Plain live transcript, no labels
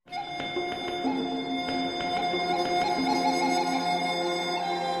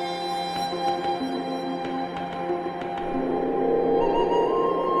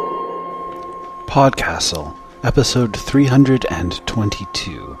PodCastle, Episode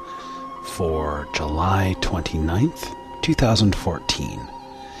 322, for July 29th, 2014.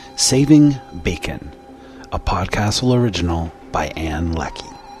 Saving Bacon, a PodCastle original by Ann Leckie.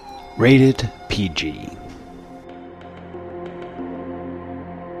 Rated PG.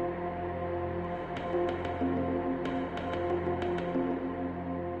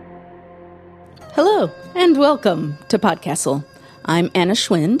 Hello, and welcome to PodCastle. I'm Anna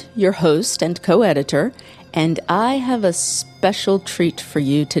Schwind, your host and co-editor, and I have a special treat for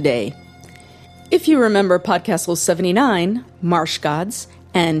you today. If you remember PodCastle 79, Marsh Gods,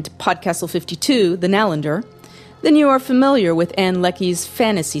 and PodCastle 52, The Nalander, then you are familiar with Ann Leckie's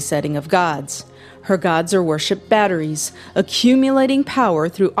fantasy setting of gods. Her gods are worshipped batteries, accumulating power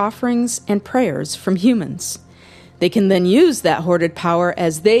through offerings and prayers from humans. They can then use that hoarded power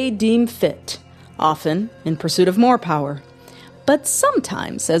as they deem fit, often in pursuit of more power, but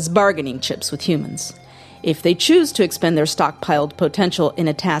sometimes as bargaining chips with humans. If they choose to expend their stockpiled potential in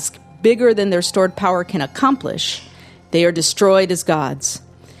a task bigger than their stored power can accomplish, they are destroyed as gods.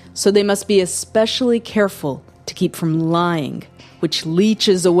 So they must be especially careful to keep from lying, which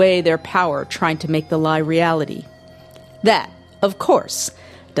leeches away their power trying to make the lie reality. That, of course,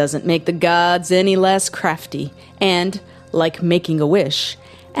 doesn't make the gods any less crafty, and, like making a wish,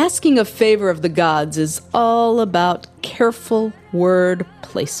 asking a favor of the gods is all about careful word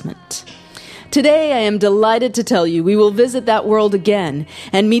placement. Today I am delighted to tell you we will visit that world again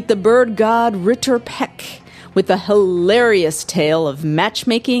and meet the bird god Ritter Peck with a hilarious tale of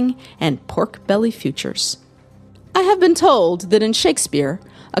matchmaking and pork belly futures. I have been told that in Shakespeare,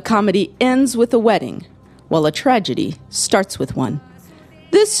 a comedy ends with a wedding, while a tragedy starts with one.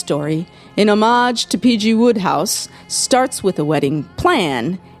 This story, in homage to P.G. Wodehouse, starts with a wedding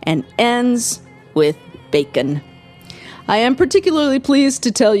plan and ends with bacon. I am particularly pleased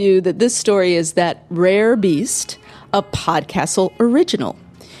to tell you that this story is that rare beast, a PodCastle original.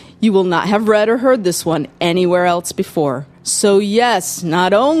 You will not have read or heard this one anywhere else before. So yes,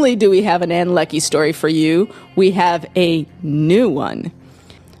 not only do we have an Ann Leckie story for you, we have a new one.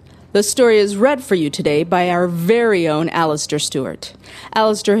 The story is read for you today by our very own Alistair Stewart.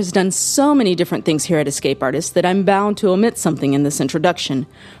 Alistair has done so many different things here at Escape Artists that I'm bound to omit something in this introduction,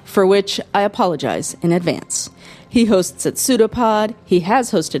 for which I apologize in advance. He hosts at Pseudopod, he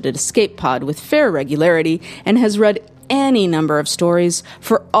has hosted at Escape Pod with fair regularity, and has read any number of stories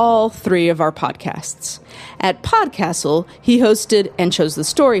for all three of our podcasts. At PodCastle, he hosted and chose the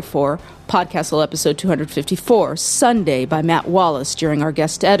story for Fourble.Episode 254, Sunday by Matt Wallace during our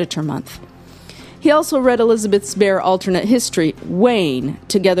guest editor month. He also read Elizabeth Spare alternate history, Wayne,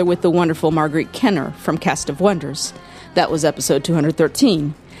 together with the wonderful Marguerite Kenner from Cast of Wonders. That was episode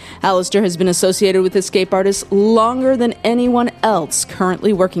 213. Alistair has been associated with Escape Artists longer than anyone else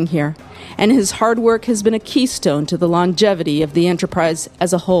currently working here, and his hard work has been a keystone to the longevity of the enterprise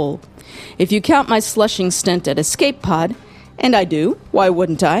as a whole. If you count my slushing stint at Escape Pod, and I do, why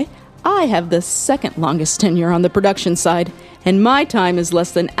wouldn't I have the second longest tenure on the production side, and my time is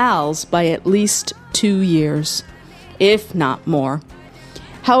less than Al's by at least 2 years, if not more.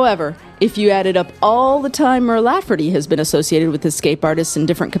 However, if you added up all the time Mer Lafferty has been associated with Escape Artists in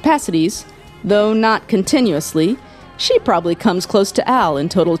different capacities, though not continuously, she probably comes close to Al in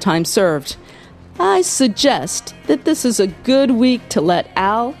total time served. I suggest that this is a good week to let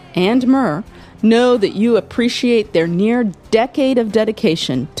Al and Mer know that you appreciate their near decade of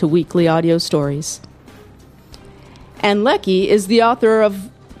dedication to weekly audio stories. Ann Leckie is the author of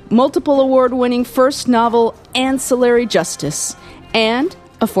multiple award-winning first novel Ancillary Justice and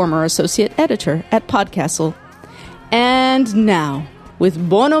a former associate editor at PodCastle. And now, with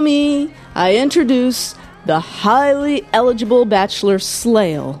bonhomie, I introduce the highly eligible bachelor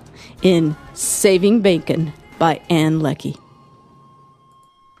Slayle in Saving Bacon by Ann Leckie.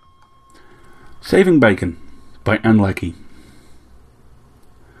 Saving Bacon by Ann Leckie.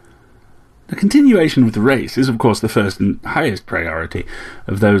 The continuation of the race is, of course, the first and highest priority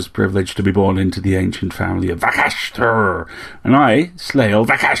of those privileged to be born into the ancient family of Vacashter, and I, Slayle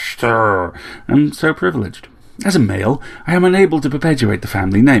Vacashter, am so privileged. As a male, I am unable to perpetuate the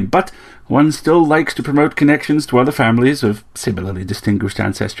family name, but one still likes to promote connections to other families of similarly distinguished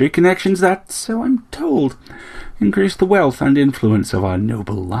ancestry, connections that, so I'm told, increase the wealth and influence of our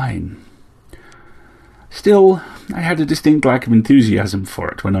noble line. Still, I had a distinct lack of enthusiasm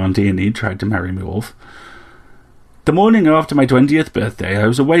for it when Auntie Annie tried to marry me off. The morning after my 20th birthday, I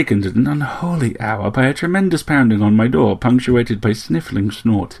was awakened at an unholy hour by a tremendous pounding on my door, punctuated by sniffling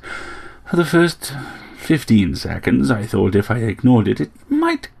snorts. For the first 15 seconds, I thought if I ignored it, it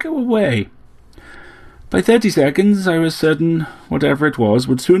might go away. By 30 seconds, I was certain whatever it was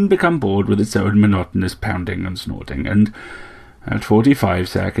would soon become bored with its own monotonous pounding and snorting, and at 45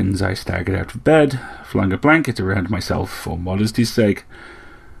 seconds I staggered out of bed, flung a blanket around myself for modesty's sake,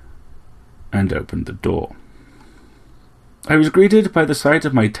 and opened the door. I was greeted by the sight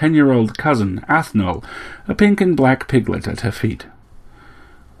of my 10-year-old cousin, Athnol, a pink and black piglet at her feet.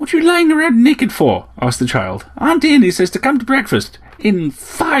 "What are you lying around naked for?" asked the child. "Aunt Annie says to come to breakfast in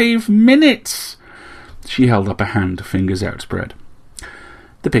 5 minutes." She held up a hand, fingers outspread.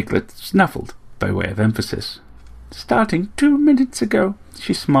 The piglet snuffled, by way of emphasis. "Starting 2 minutes ago,"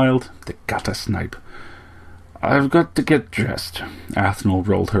 she smiled. The gutter snipe. "I've got to get dressed." Athnol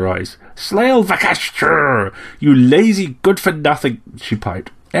rolled her eyes. "Slail vakashtur! You lazy good-for-nothing," she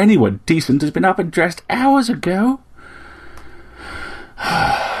piped. "Anyone decent has been up and dressed hours ago."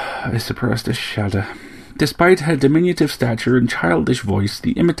 I suppressed a shudder. Despite her diminutive stature and childish voice,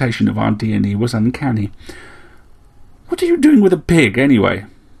 the imitation of Aunt Annie was uncanny. "What are you doing with a pig, anyway?"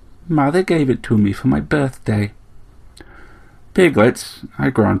 "Mother gave it to me for my birthday." Piglets,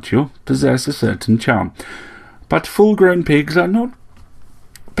 I grant you, possess a certain charm, but full-grown pigs are not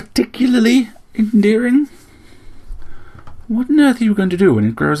particularly endearing. "What on earth are you going to do when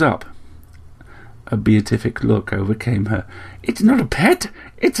it grows up?" A beatific look overcame her. "It's not a pet,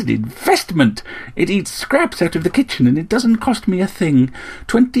 it's an investment. It eats scraps out of the kitchen, and it doesn't cost me a thing.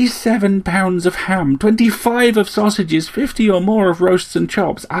 27 pounds of ham, 25 of sausages, 50 or more of roasts and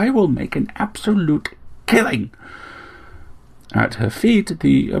chops. I will make an absolute killing." At her feet,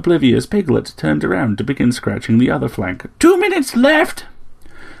 the oblivious piglet turned around to begin scratching the other flank. 2 minutes left!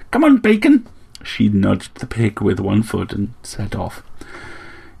 "Come on, Bacon!" She nudged the pig with one foot and set off.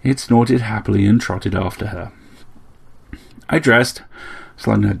 It snorted happily and trotted after her. I dressed,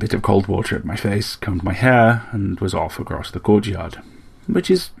 slung a bit of cold water at my face, combed my hair, and was off across the courtyard, which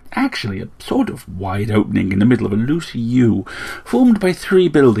is actually a sort of wide opening in the middle of a loose U, formed by 3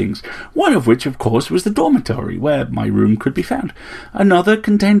 buildings, one of which, of course, was the dormitory, where my room could be found. Another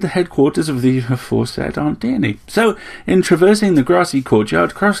contained the headquarters of the aforesaid Aunt Annie. So, in traversing the grassy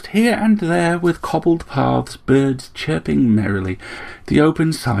courtyard, crossed here and there with cobbled paths, birds chirping merrily, the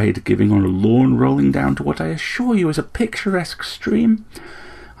open side giving on a lawn rolling down to what I assure you is a picturesque stream,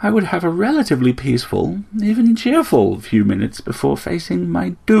 I would have a relatively peaceful, even cheerful, few minutes before facing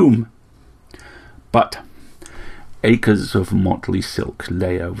my doom. But acres of motley silk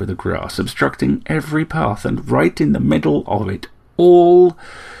lay over the grass, obstructing every path, and right in the middle of it all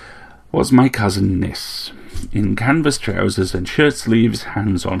was my cousin Nis, in canvas trousers and shirt sleeves,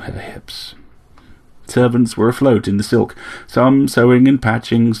 hands on her hips. Servants were afloat in the silk, some sewing and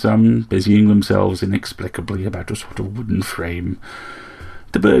patching, some busying themselves inexplicably about a sort of wooden frame.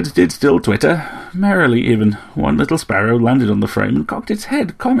 The birds did still twitter, merrily even. One little sparrow landed on the frame and cocked its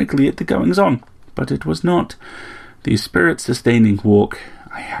head comically at the goings-on, but it was not the spirit-sustaining walk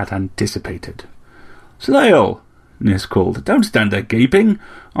I had anticipated. "Slail!" Nis called. "Don't stand there gaping.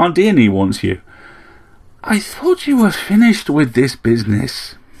 Aunt Annie wants you." "I thought you were finished with this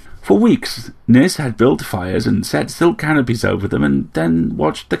business." For weeks, Nis had built fires and set silk canopies over them, and then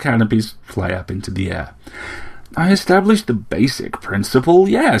watched the canopies fly up into the air. "I established the basic principle,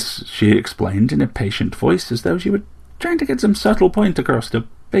 yes," she explained in a patient voice, as though she were trying to get some subtle point across to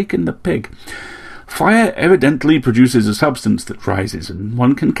Bacon the pig. "Fire evidently produces a substance that rises, and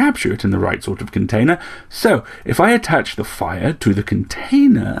one can capture it in the right sort of container. So, if I attach the fire to the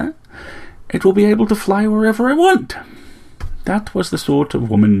container, it will be able to fly wherever I want." That was the sort of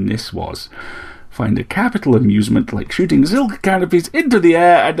woman Nis was. Find a capital amusement like shooting silk canopies into the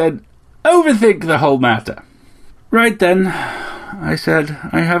air and then overthink the whole matter. "Right then," I said,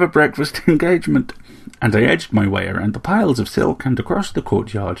 "I have a breakfast engagement," and I edged my way around the piles of silk and across the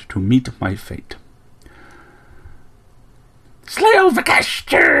courtyard to meet my fate. "Slail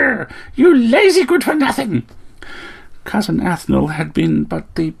Vakashter! You lazy good-for-nothing!" Cousin Athnol had been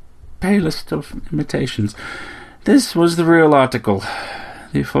but the palest of imitations. This was the real article,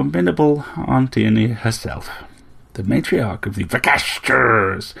 the formidable Aunt Annie herself, the matriarch of the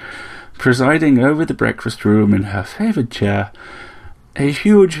Vakashters, presiding over the breakfast room in her favoured chair, a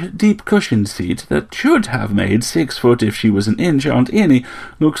huge, deep-cushioned seat that should have made 6 foot if she was an inch Aunt Annie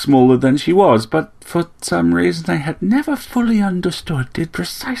look smaller than she was, but for some reason I had never fully understood did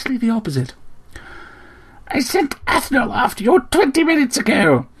precisely the opposite. "I sent Athnol after you 20 minutes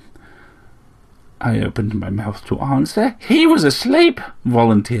ago." I opened my mouth to answer. "He was asleep,"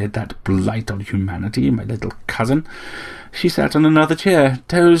 volunteered that blight on humanity, my little cousin. She sat on another chair,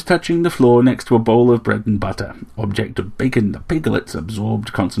 toes touching the floor next to a bowl of bread and butter, object of Bacon the piglet's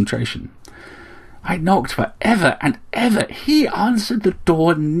absorbed concentration. I knocked for ever and ever. He answered the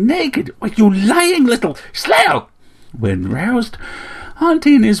door naked. "Why, you lying little slayer!" When roused,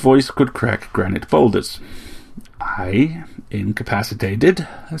 Auntie in his voice could crack granite boulders. I, incapacitated,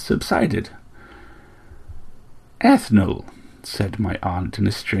 subsided. "Ethel," said my aunt in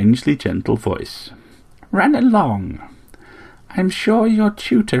a strangely gentle voice, "run along. I'm sure your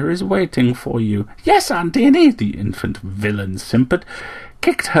tutor is waiting for you." "Yes, Aunt Annie," the infant villain simpered,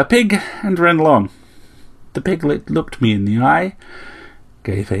 kicked her pig, and ran along. The piglet looked me in the eye,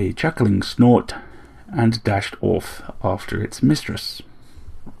 gave a chuckling snort, and dashed off after its mistress.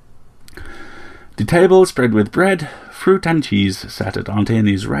 The table, spread with bread, fruit and cheese, sat at Aunt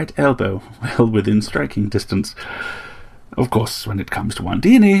Annie's right elbow, well within striking distance. Of course, when it comes to Aunt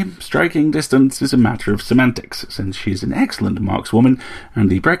Annie, striking distance is a matter of semantics, since she is an excellent markswoman, and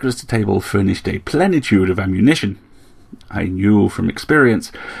the breakfast table furnished a plenitude of ammunition. I knew from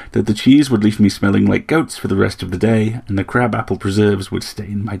experience that the cheese would leave me smelling like goats for the rest of the day, and the crab-apple preserves would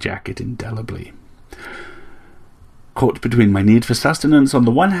stain my jacket indelibly. Caught between my need for sustenance on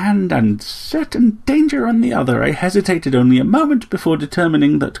the one hand and certain danger on the other, I hesitated only a moment before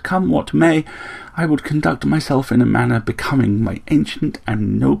determining that, come what may, I would conduct myself in a manner becoming my ancient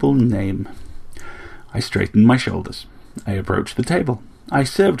and noble name. I straightened my shoulders. I approached the table. I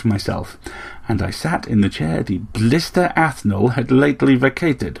served myself, and I sat in the chair the blister Athnal had lately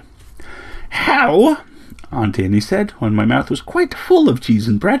vacated. "How," Aunt Annie said, when my mouth was quite full of cheese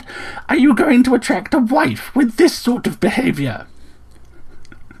and bread, "are you going to attract a wife with this sort of behaviour?"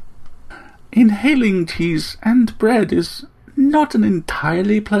 "Inhaling cheese and bread is not an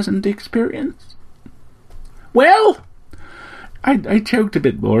entirely pleasant experience." "Well," I choked a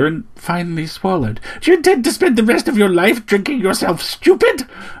bit more and finally swallowed. "Do you intend to spend the rest of your life drinking yourself stupid,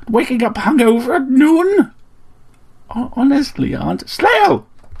 waking up hungover at noon?" "Honestly, Aunt..." "Slail!"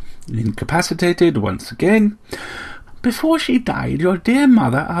 Incapacitated once again. "Before she died, your dear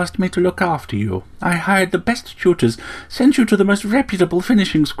mother asked me to look after you. I hired the best tutors, sent you to the most reputable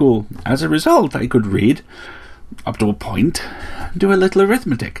finishing school. As a result, I could read, up to a point, do a little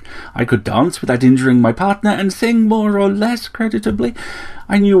arithmetic. I could dance without injuring my partner, and sing more or less creditably.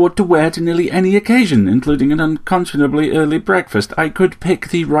 I knew what to wear to nearly any occasion, including an unconscionably early breakfast. I could pick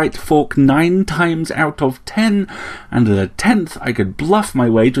the right fork 9 times out of 10, and the 10th I could bluff my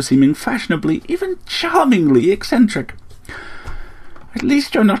way to seeming fashionably, even charmingly eccentric." "At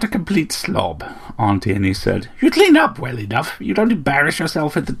least you're not a complete slob," Aunt Annie said. "You clean up well enough. You don't embarrass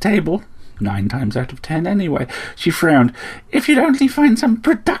yourself at the table. 9 times out of 10 anyway." She frowned. "If you'd only find some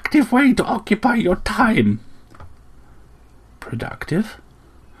productive way to occupy your time." Productive?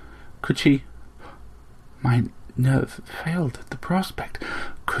 Could she... My nerve failed at the prospect.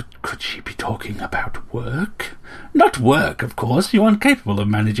 Could she be talking about work? "Not work, of course. You aren't capable of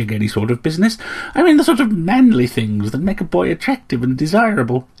managing any sort of business. I mean the sort of manly things that make a boy attractive and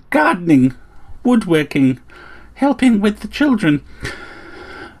desirable. Gardening, woodworking, helping with the children."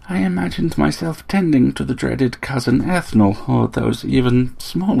 I imagined myself tending to the dreaded cousin Ethel, or those even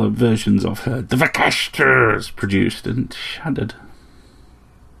smaller versions of her the Vakashters produced, and shuddered.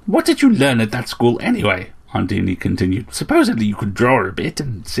 "What did you learn at that school, anyway?" Aunt Annie continued. "Supposedly you could draw a bit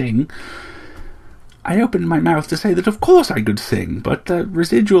and sing." I opened my mouth to say that of course I could sing, but the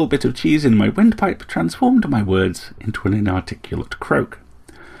residual bit of cheese in my windpipe transformed my words into an inarticulate croak.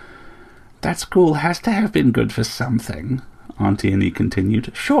 "That school has to have been good for something," Aunt Annie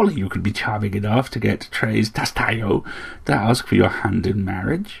continued. "Surely you could be charming enough to get Trey's Tastayo to ask for your hand in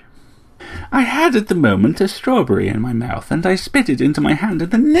marriage." I had at the moment a strawberry in my mouth, and I spit it into my hand in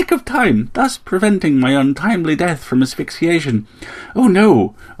the nick of time, thus preventing my untimely death from asphyxiation. "Oh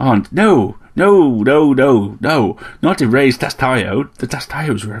no, Aunt, no, no, no, no, no, not Erase Tastayo. The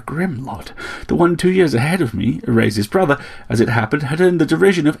Tastayos were a grim lot. The one 2 years ahead of me, Erase's brother, as it happened, had earned the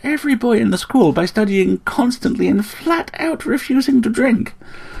derision of every boy in the school by studying constantly and flat-out refusing to drink.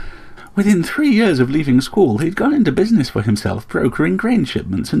 Within 3 years of leaving school, he'd gone into business for himself, brokering grain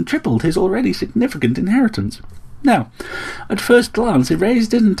shipments, and tripled his already significant inheritance. Now, at first glance, Erase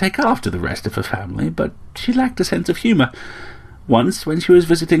didn't take after the rest of her family, but she lacked a sense of humour. Once, when she was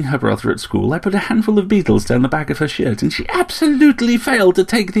visiting her brother at school, I put a handful of beetles down the back of her shirt, and she absolutely failed to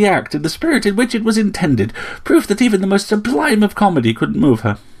take the act in the spirit in which it was intended, proof that even the most sublime of comedy couldn't move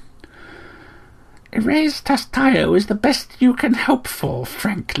her. "Erase Tastayo is the best you can hope for,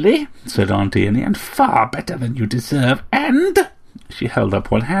 frankly," said Aunt Annie, "and far better than you deserve, and—" She held up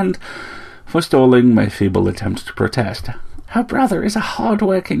one hand, forestalling my feeble attempt to protest. Her brother is a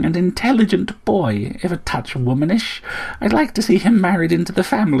hard-working and intelligent boy, if a touch womanish. I'd like to see him married into the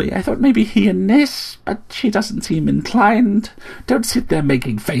family. I thought maybe he and Nis, but she doesn't seem inclined. Don't sit there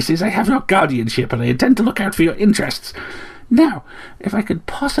making faces. I have your guardianship, and I intend to look out for your interests. Now, if I could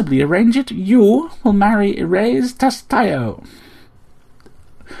possibly arrange it, you will marry Erase Tastayo.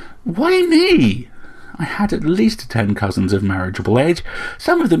 Why me? I had at least 10 cousins of marriageable age.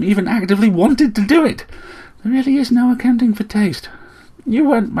 Some of them even actively wanted to do it. There really is no accounting for taste. You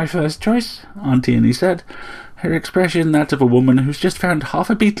weren't my first choice, Auntie Annie said, her expression that of a woman who's just found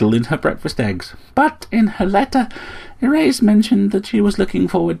half a beetle in her breakfast eggs. But in her letter, Erase mentioned that she was looking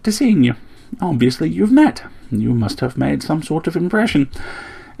forward to seeing you. Obviously you've met. You must have made some sort of impression.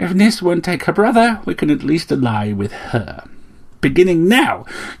 If Nis won't take her brother, we can at least ally with her. Beginning now,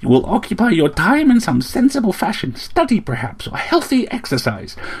 you will occupy your time in some sensible fashion, study perhaps, or healthy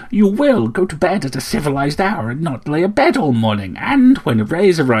exercise. You will go to bed at a civilized hour and not lay abed all morning, and when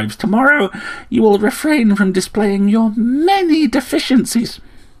Erase arrives tomorrow, you will refrain from displaying your many deficiencies.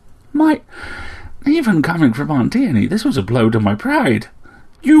 Even coming from Auntie Annie, this was a blow to my pride.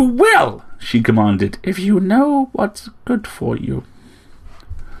 You will, she commanded, if you know what's good for you.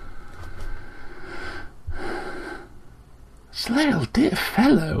 Slail, dear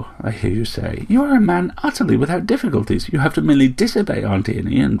fellow, I hear you say, you are a man utterly without difficulties. You have to merely disobey Auntie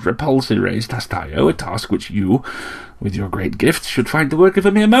Annie and repulse Erase Tastayo, a task which you, with your great gifts, should find the work of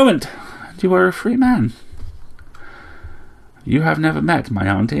a mere moment. And you are a free man. You have never met my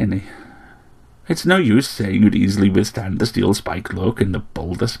Auntie Annie. It's no use saying you'd easily withstand the steel-spiked look and the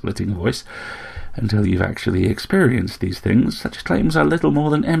boulder-splitting voice. Until you've actually experienced these things, such claims are little more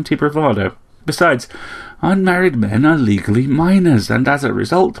than empty bravado. Besides, unmarried men are legally minors, and as a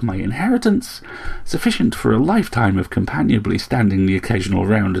result, my inheritance, sufficient for a lifetime of companionably standing the occasional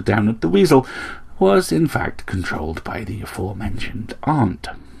round down at the Weasel, was in fact controlled by the aforementioned aunt.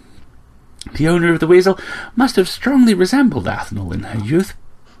 The owner of the Weasel must have strongly resembled Athnal in her youth,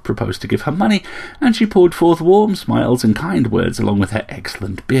 proposed to give her money, and she poured forth warm smiles and kind words along with her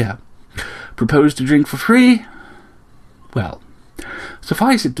excellent beer. Proposed to drink for free? Well,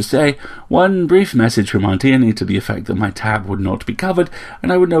 suffice it to say, one brief message from Auntie Annie to the effect that my tab would not be covered,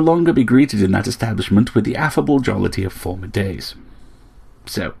 and I would no longer be greeted in that establishment with the affable jollity of former days.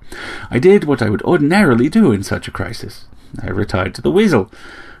 So, I did what I would ordinarily do in such a crisis. I retired to the Weasel,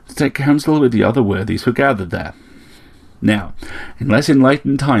 to take counsel with the other worthies who gathered there. Now, in less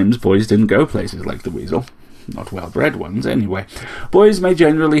enlightened times, boys didn't go places like the Weasel. Not well-bred ones, anyway. Boys may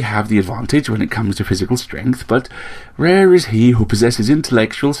generally have the advantage when it comes to physical strength, but rare is he who possesses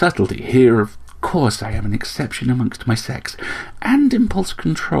intellectual subtlety. Here, of course, I am an exception amongst my sex, and impulse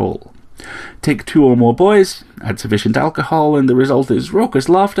control. Take 2 or more boys, add sufficient alcohol, and the result is raucous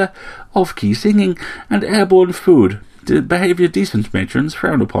laughter, off-key singing, and airborne food. Behaviour decent matrons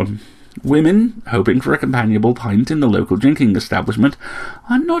frown upon. Women, hoping for a companionable pint in the local drinking establishment,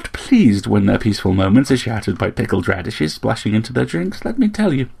 are not pleased when their peaceful moments are shattered by pickled radishes splashing into their drinks, let me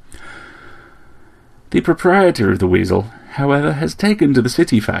tell you. The proprietor of the Weasel, however, has taken to the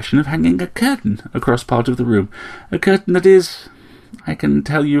city fashion of hanging a curtain across part of the room, a curtain that is, I can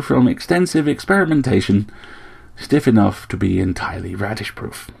tell you from extensive experimentation, stiff enough to be entirely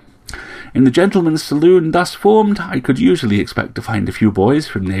radish-proof. In the gentleman's saloon thus formed, I could usually expect to find a few boys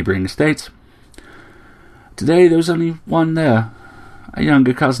from neighbouring estates. Today there was only one there, a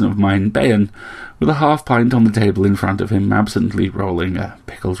younger cousin of mine, Bayan, with a half-pint on the table in front of him, absently rolling a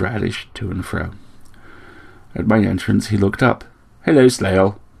pickled radish to and fro. At my entrance he looked up. "Hello,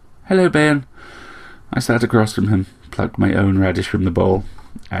 Slail." "Hello, Bayan." I sat across from him, plucked my own radish from the bowl,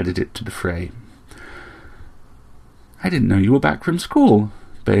 added it to the fray. "I didn't know you were back from school."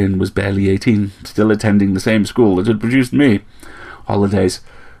 Bayan was barely 18, still attending the same school that had produced me. "Holidays.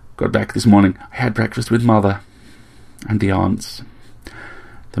 Got back this morning. I had breakfast with Mother. And the aunts."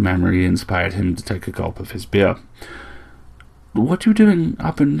 The memory inspired him to take a gulp of his beer. "What are you doing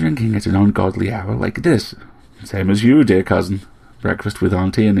up and drinking at an ungodly hour like this?" "Same as you, dear cousin. Breakfast with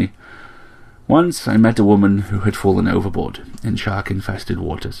Auntie Annie. Once I met a woman who had fallen overboard in shark-infested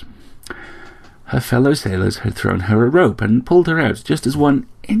waters. Her fellow sailors had thrown her a rope and pulled her out just as one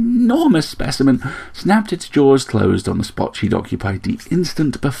enormous specimen snapped its jaws closed on the spot she'd occupied the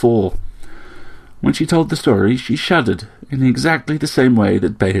instant before. When she told the story, she shuddered in exactly the same way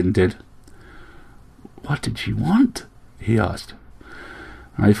that Bayan did. "What did she want?" he asked.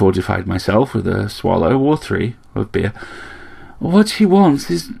 I fortified myself with a swallow or 3 of beer. "What she wants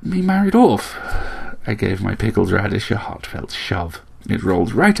is me married off." I gave my pickled radish a heartfelt shove. It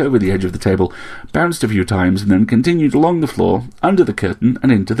rolled right over the edge of the table, bounced a few times, and then continued along the floor, under the curtain,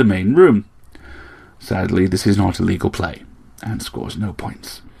 and into the main room. Sadly, this is not a legal play. and scores no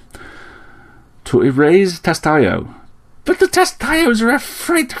points. To erase Tastayo. But the Tastayos are a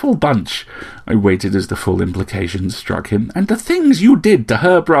frightful bunch. I waited as the full implications struck him. And the things you did to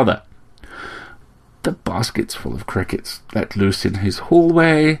her brother. The baskets full of crickets let loose in his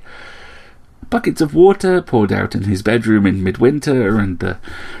hallway, buckets of water poured out in his bedroom in midwinter, and the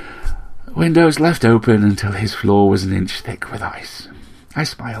windows left open until his floor was an inch thick with ice. I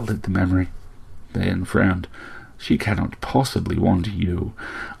smiled at the memory. Bayan frowned. She cannot possibly want you.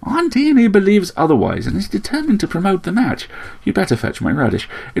 Aunt Annie believes otherwise and is determined to promote the match. You better fetch my radish.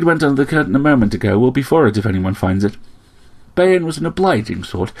 It went under the curtain a moment ago. We'll be for it if anyone finds it. Bayan was an obliging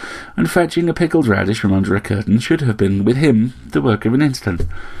sort, and fetching a pickled radish from under a curtain should have been, with him, the work of an instant.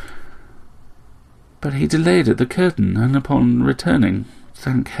 But he delayed at the curtain, and upon returning,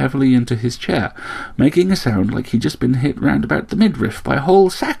 sank heavily into his chair, making a sound like he'd just been hit round about the midriff by a whole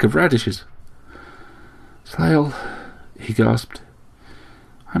sack of radishes. "Slail," he gasped,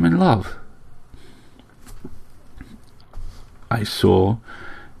 "I'm in love." I saw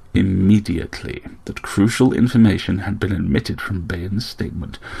immediately that crucial information had been omitted from Bayan's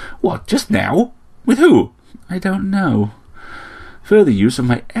statement. "What, just now? With who?" "I don't know." Further use of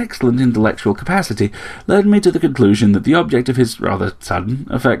my excellent intellectual capacity led me to the conclusion that the object of his rather sudden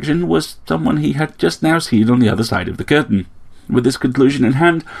affection was someone he had just now seen on the other side of the curtain. With this conclusion in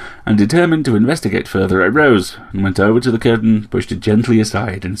hand, and determined to investigate further, I rose and went over to the curtain, pushed it gently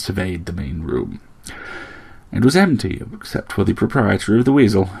aside, and surveyed the main room. It was empty, except for the proprietor of the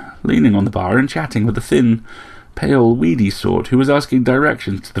Weasel, leaning on the bar and chatting with a thin, pale, weedy sort who was asking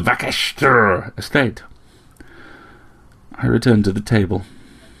directions to the Vakashtur estate. I returned to the table.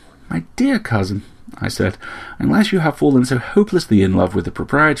 "My dear cousin," I said, "unless you have fallen so hopelessly in love with the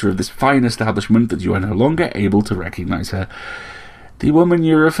proprietor of this fine establishment that you are no longer able to recognize her, the woman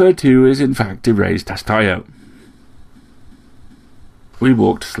you refer to is in fact Erased Tastayo." We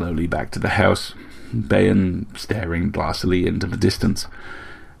walked slowly back to the house, Bayan staring glassily into the distance.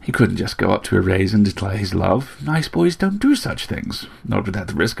 He couldn't just go up to Erase and declare his love. Nice boys don't do such things, not without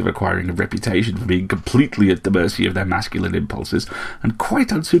the risk of acquiring a reputation for being completely at the mercy of their masculine impulses, and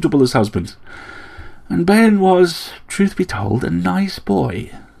quite unsuitable as husbands. And Bayan was, truth be told, a nice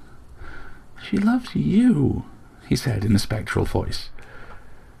boy. "She loves you," he said in a spectral voice.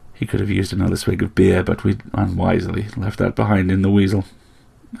 He could have used another swig of beer, but we'd unwisely left that behind in the Weasel.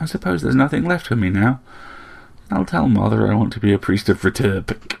 I suppose there's nothing left for me now. I'll tell Mother I want to be a priest of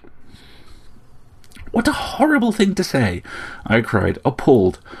Returpic. "What a horrible thing to say!" I cried,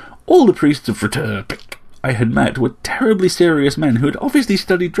 appalled. All the priests of Returpic I had met were terribly serious men who had obviously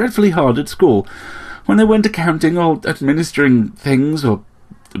studied dreadfully hard at school. When they went accounting or administering things or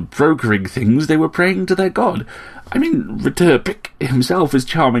brokering things, they were praying to their god. I mean, Returpic himself is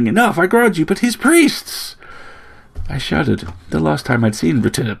charming enough, I grant you, but his priests... I shuddered. The last time I'd seen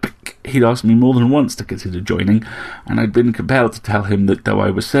Returpic, he'd asked me more than once to consider joining, and I'd been compelled to tell him that though I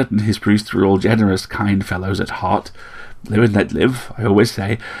was certain his priests were all generous, kind fellows at heart, live and let live, I always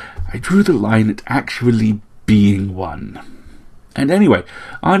say, I drew the line at actually being one. And anyway,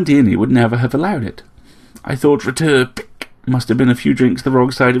 Aunt Annie would never have allowed it. I thought Returpic must have been a few drinks the wrong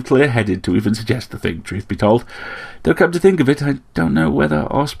side of clear-headed to even suggest the thing, truth be told. Though come to think of it, I don't know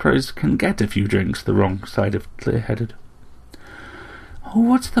whether ospreys can get a few drinks the wrong side of clear-headed. "Oh,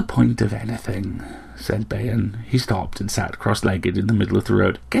 what's the point of anything?" said Bayan. He stopped and sat cross-legged in the middle of the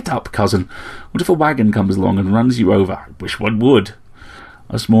road. "Get up, cousin. What if a wagon comes along and runs you over? I wish one would."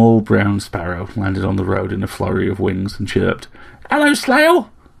 A small brown sparrow landed on the road in a flurry of wings and chirped. "Hello,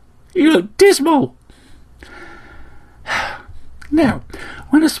 Slail! You look dismal." Now,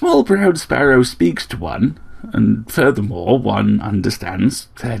 when a small brown sparrow speaks to one, and furthermore one understands,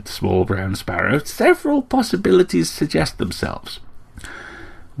 said small brown sparrow, several possibilities suggest themselves.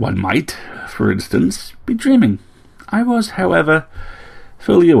 One might, for instance, be dreaming. I was, however,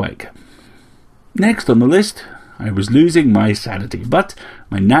 fully awake. Next on the list, I was losing my sanity, but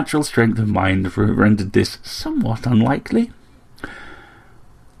my natural strength of mind rendered this somewhat unlikely.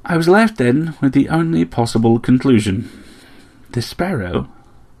 I was left then with the only possible conclusion. The sparrow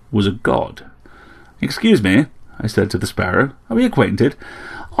was a god. "Excuse me," I said to the sparrow. "Are we acquainted?"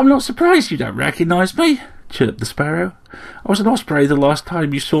 "I'm not surprised you don't recognise me," chirped the sparrow. "I was an osprey the last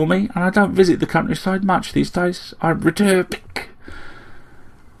time you saw me, and I don't visit the countryside much these days. I'm Returpic."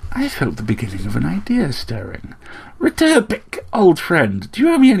 I felt the beginning of an idea stirring. "Returpic, old friend, do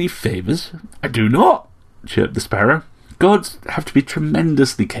you owe me any favours?" "I do not," chirped the sparrow. "Gods have to be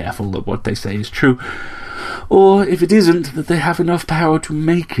tremendously careful that what they say is true. Or, if it isn't, that they have enough power to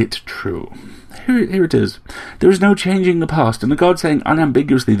make it true. Here it is. There is no changing the past, and the god saying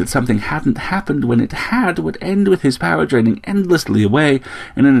unambiguously that something hadn't happened when it had would end with his power draining endlessly away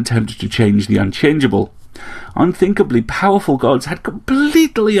in an attempt to change the unchangeable. Unthinkably powerful gods had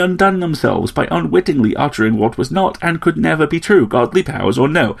completely undone themselves by unwittingly uttering what was not and could never be true, godly powers or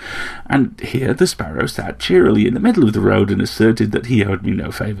no. And here the sparrow sat cheerily in the middle of the road and asserted that he owed me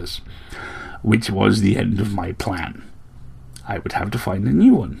no favours. Which was the end of my plan. I would have to find a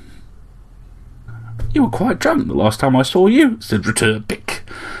new one. "You were quite drunk the last time I saw you," said Returpic,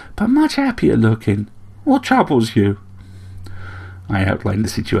 "but much happier looking. What troubles you?" I outlined the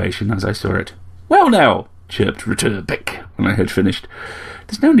situation as I saw it. "Well now," chirped Returpic when I had finished,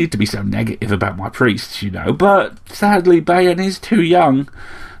 "there's no need to be so negative about my priests, you know, but sadly Bayan is too young.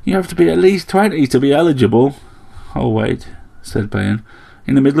 You have to be at least 20 to be eligible." "Oh, wait," said Bayan.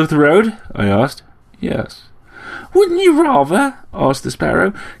 "In the middle of the road?" I asked. "Yes." "Wouldn't you rather," asked the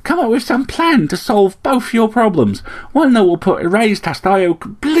sparrow, "come up with some plan to solve both your problems? One that will put Erased Tastio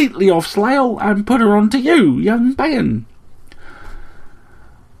completely off Slail and put her on to you, young Bayan."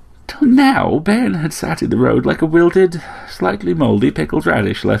 Till now, Bayan had sat in the road like a wilted, slightly mouldy pickled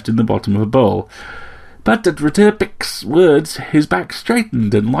radish left in the bottom of a bowl. But at Returpic's words, his back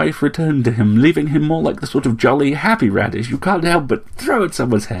straightened and life returned to him, leaving him more like the sort of jolly, happy radish you can't help but throw at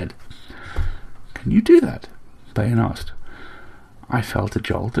someone's head. "Can you do that?" Bayan asked. I felt a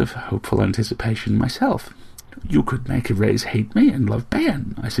jolt of hopeful anticipation myself. "You could make Erase hate me and love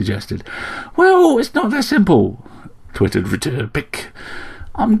Bayan," I suggested. "Well, it's not that simple," twittered Returpic.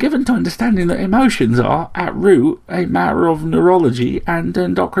 "I'm given to understanding that emotions are, at root, a matter of neurology and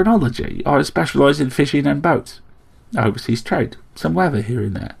endocrinology. I specialise in fishing and boats. Overseas trade, some weather here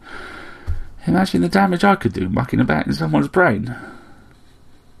and there. Imagine the damage I could do mucking about in someone's brain."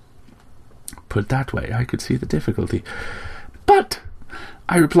 Put that way, I could see the difficulty. "But,"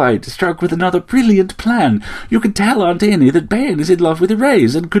 I replied, struck with another brilliant plan, "you could tell Aunt Annie that Bayan is in love with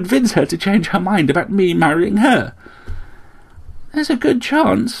Erase and convince her to change her mind about me marrying her." "There's a good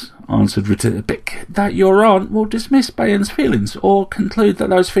chance," answered Returpic, "that your aunt will dismiss Bayan's feelings, or conclude that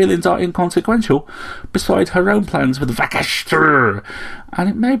those feelings are inconsequential, beside her own plans with Vakashter, and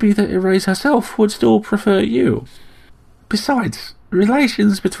it may be that Erase herself would still prefer you. Besides,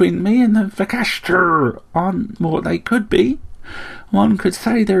 relations between me and the Vakashter aren't what they could be. One could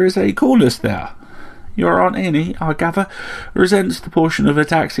say there is a coolness there. Your Aunt Annie, I gather, resents the portion of her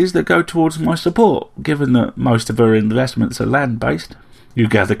taxes that go towards my support, given that most of her investments are land-based." "You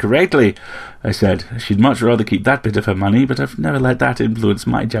gather correctly," I said. "She'd much rather keep that bit of her money, but I've never let that influence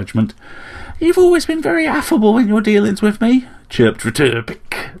my judgment." "You've always been very affable in your dealings with me," chirped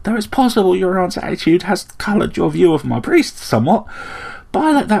Returpic, "though it's possible your aunt's attitude has coloured your view of my priests somewhat, but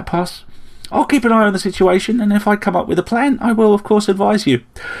I let that pass. I'll keep an eye on the situation, and if I come up with a plan, I will, of course, advise you.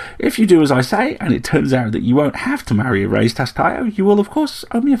 If you do as I say, and it turns out that you won't have to marry Erased Tastio, you will, of course,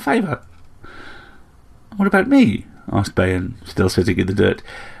 owe me a favour." "What about me?" asked Bayan, still sitting in the dirt.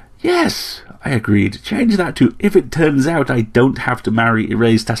 "Yes," I agreed. "Change that to, if it turns out I don't have to marry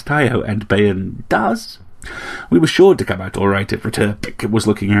Erased Tastio, and Bayan does." We were sure to come out all right if Returpic was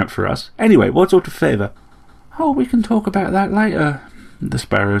looking out for us. "Anyway, what sort of favour?" "Oh, we can talk about that later," the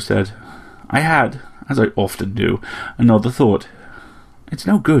sparrow said. I had, as I often do, another thought. It's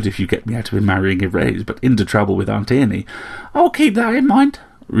no good if you get me out of marrying Erase, but into trouble with Aunt Annie. "I'll keep that in mind."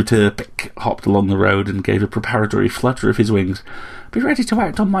 Returpic hopped along the road and gave a preparatory flutter of his wings. "Be ready to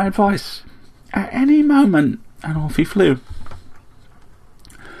act on my advice at any moment," and off he flew.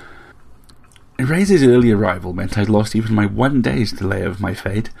 Erase's early arrival meant I'd lost even my 1 day's delay of my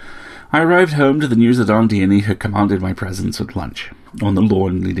fate. I arrived home to the news that Aunt Annie had commanded my presence at lunch, on the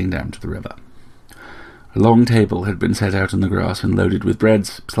lawn leading down to the river. A long table had been set out on the grass and loaded with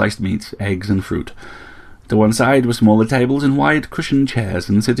breads, sliced meats, eggs, and fruit. To one side were smaller tables and wide cushioned chairs,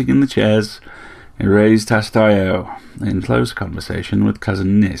 and sitting in the chairs, Erased Tastio, in close conversation with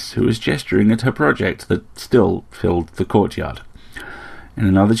Cousin Nis, who was gesturing at her project that still filled the courtyard. In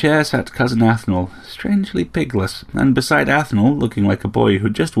another chair sat Cousin Athnal, strangely pigless, and beside Athnal, looking like a boy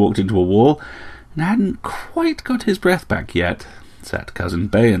who'd just walked into a wall and hadn't quite got his breath back yet, sat Cousin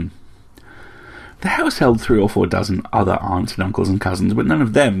Bayan. The house held 3 or 4 dozen other aunts and uncles and cousins, but none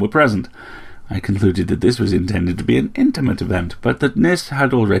of them were present. I concluded that this was intended to be an intimate event, but that Nis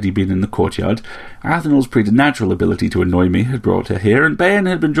had already been in the courtyard. Athanal's preternatural ability to annoy me had brought her here, and Bayan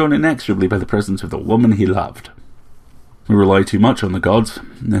had been drawn inexorably by the presence of the woman he loved. "We rely too much on the gods,"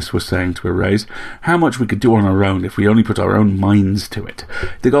 Nis was saying to Erase. "How much we could do on our own if we only put our own minds to it.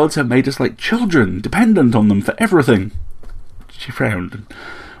 The gods have made us like children, dependent on them for everything." She frowned and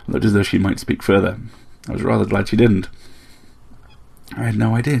looked as though she might speak further. I was rather glad she didn't. I had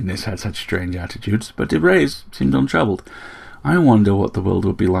no idea Nis had such strange attitudes, but Therese seemed untroubled. I wonder what the world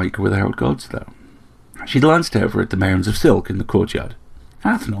would be like without gods, though. She glanced over at the mounds of silk in the courtyard.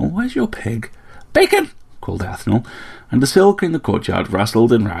 "Athnal, where's your pig?" "Bacon!" called Athnal, and the silk in the courtyard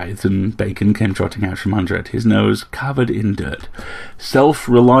rustled and writhed, and Bacon came trotting out from under it, his nose covered in dirt.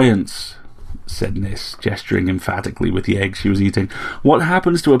 "Self-reliance," said Nis, gesturing emphatically with the egg she was eating. "What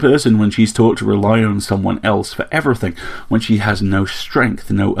happens to a person when she's taught to rely on someone else for everything, when she has no strength,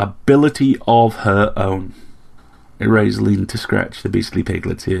 no ability of her own?" Therese leaned to scratch the beastly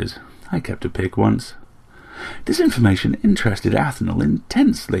piglet's ears. "I kept a pig once." This information interested Athnal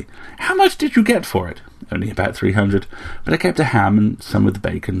intensely. "How much did you get for it?" "Only about 300, but I kept a ham and some of the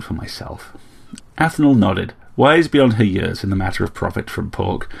bacon for myself." Athnal nodded, wise beyond her years in the matter of profit from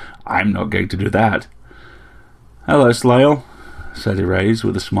pork. "I'm not going to do that." "Hello, Slail," said Therese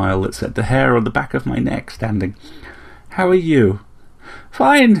with a smile that set the hair on the back of my neck standing. "How are you?"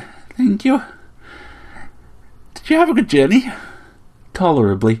 "Fine, thank you." "Did you have a good journey?"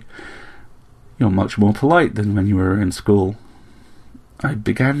 "Tolerably." "You're much more polite than when you were in school." I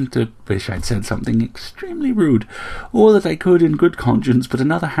began to wish I'd said something extremely rude, or that I could in good conscience put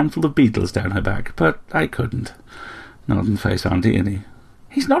another handful of beetles down her back, but I couldn't. Not and face Auntie Annie.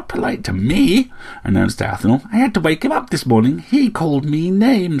 "He's not polite to me," announced Athnal. "I had to wake him up this morning. He called me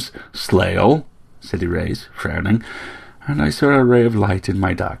names." "Slail," said Therese, frowning, and I saw a ray of light in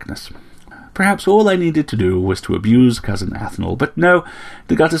my darkness. Perhaps all I needed to do was to abuse Cousin Athnal, but no,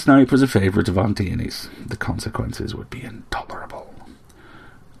 the gutter snipe was a favourite of Auntie Annie's. The consequences would be intolerable.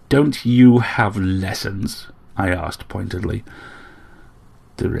 "Don't you have lessons?" I asked pointedly.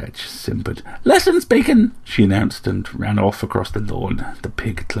 The wretch simpered. "Lessons, Bacon!" she announced, and ran off across the lawn, the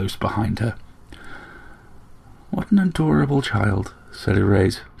pig close behind her. "What an adorable child," said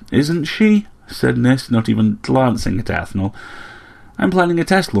Therese. "Isn't she?" said Nis, not even glancing at Athnal. "I'm planning a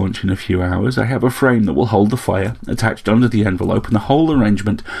test launch in a few hours. I have a frame that will hold the fire, attached under the envelope, and the whole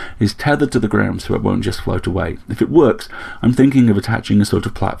arrangement is tethered to the ground so it won't just float away. If it works, I'm thinking of attaching a sort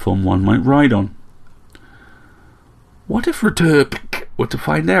of platform one might ride on." "What if Returpic were to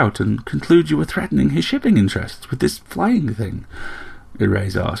find out and conclude you were threatening his shipping interests with this flying thing?"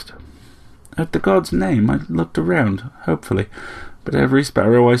 Therese asked. At the god's name, I looked around, hopefully, but every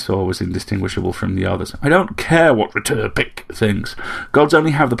sparrow I saw was indistinguishable from the others. "I don't care what Returpic thinks. Gods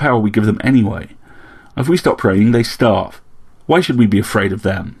only have the power we give them anyway. If we stop praying, they starve. Why should we be afraid of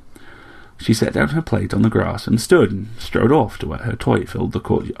them?" She set down her plate on the grass and stood and strode off to where her toy filled the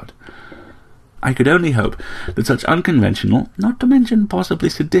courtyard. I could only hope that such unconventional, not to mention possibly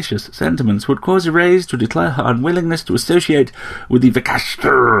seditious, sentiments would cause Therese to declare her unwillingness to associate with the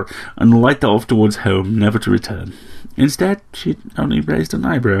Vakaster and light off towards home, never to return. Instead, she only raised an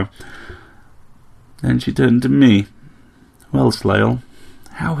eyebrow. Then she turned to me. "Well, Slail,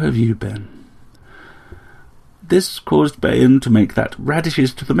 how have you been?" This caused Bayan to make that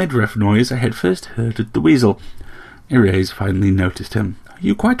radishes to the midriff noise I had first heard at the weasel. Therese finally noticed him. "Are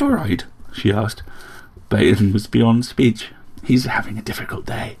you quite all right?" she asked. Bayan was beyond speech. "He's having a difficult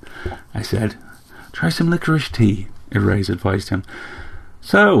day," I said. "Try some licorice tea," Therese advised him.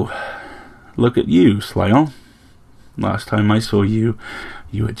 "So, look at you, Slail. Last time I saw you,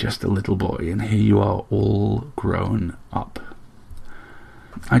 you were just a little boy, and here you are all grown up."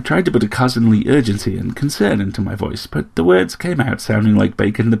 I tried to put a cousinly urgency and concern into my voice, but the words came out sounding like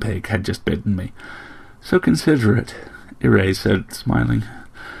Bacon the pig had just bitten me. "So considerate," Therese said, smiling.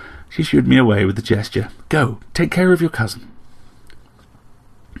 She shooed me away with a gesture. "Go, take care of your cousin."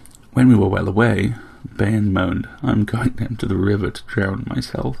 When we were well away, Bayan moaned, "I'm going down to the river to drown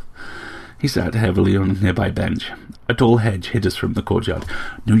myself." He sat heavily on a nearby bench. A tall hedge hid us from the courtyard.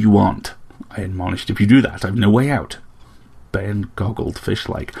 "No, you aren't," I admonished. "If you do that, I've no way out." Bayan goggled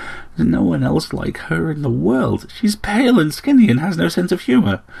fish-like. "There's no one else like her in the world. She's pale and skinny and has no sense of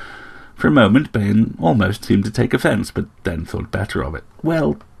humour." For a moment, Bayan almost seemed to take offence, but then thought better of it.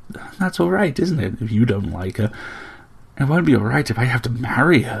 "Well, that's all right, isn't it, if you don't like her? It won't be all right if I have to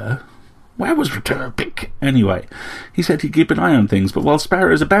marry her." Where was Returpic, anyway? He said he'd keep an eye on things, but while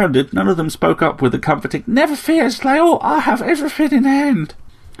sparrows abounded, none of them spoke up with a comforting, "Never fear, Slail, I have everything in hand."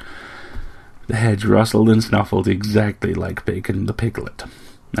 The hedge rustled and snuffled exactly like Bacon the piglet.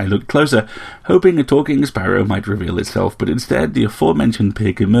 I looked closer, hoping a talking sparrow might reveal itself, but instead the aforementioned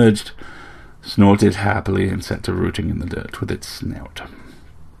pig emerged, snorted happily, and set to rooting in the dirt with its snout.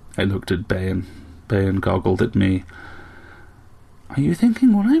 I looked at Bayan. Bayan goggled at me. "Are you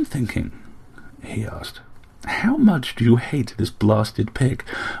thinking what I'm thinking?" he asked. "How much do you hate this blasted pig?"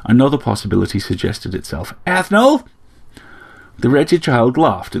 Another possibility suggested itself. "Athnal!" The wretched child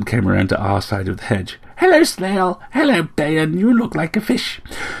laughed and came around to our side of the hedge. "Hello, Snail. Hello, Bacon. You look like a fish."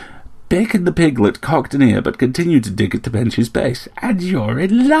 Bacon the piglet cocked an ear but continued to dig at the bench's base. "And you're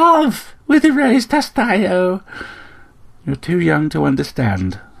in love with Erased Tastayo." "You're too young to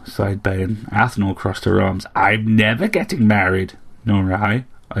understand," sighed Bacon. Athnal crossed her arms. "I'm never getting married." "Nor I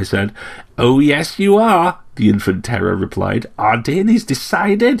said. "Oh, yes, you are," the infant terror replied. "Aunt Annie's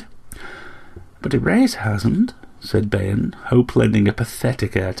decided." "But Erase hasn't," said Bacon, hope lending a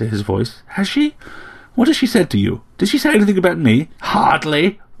pathetic air to his voice. "Has she? What has she said to you? Did she say anything about me?"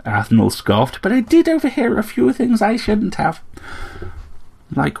 "Hardly," Athnal scoffed, "but I did overhear a few things I shouldn't have."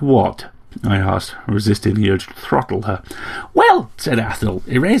 "Like what?" I asked, resisting the urge to throttle her. "Well," said Athnal,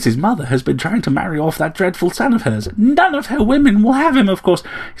 "Erase's mother has been trying to marry off that dreadful son of hers. None of her women will have him, of course.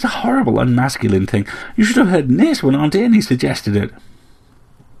 He's a horrible, unmasculine thing. You should have heard Nis when Aunt Annie suggested it."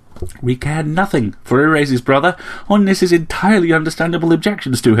 "We care nothing for Erase's brother, or Nis's entirely understandable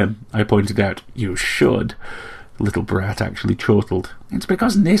objections to him," I pointed out. "You should." The little brat actually chortled. "It's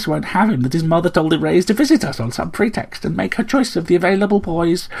because Nis won't have him that his mother told Erase to visit us on some pretext and make her choice of the available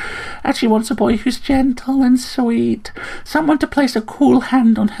boys. And she wants a boy who's gentle and sweet, someone to place a cool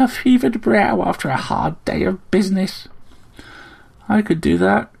hand on her fevered brow after a hard day of business." "I could do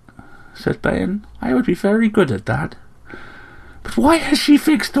that," said Bacon. "I would be very good at that." "But why has she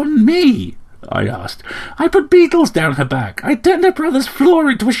fixed on me?" I asked. "I put beetles down her back. I turned her brother's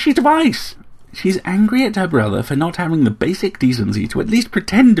floor into a sheet of ice." "She's angry at her brother for not having the basic decency to at least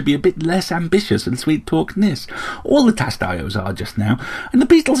pretend to be a bit less ambitious and sweet-talk Nis. All the Tastayos are just now, and the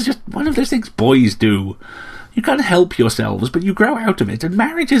beetles are just one of those things boys do. You can't help yourselves, but you grow out of it, and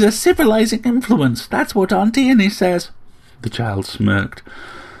marriage is a civilizing influence. That's what Aunt Annie says." The child smirked.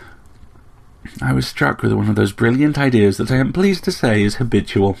 I was struck with one of those brilliant ideas that I am pleased to say is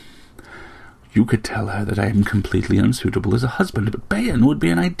habitual. "You could tell her that I am completely unsuitable as a husband, but Bacon would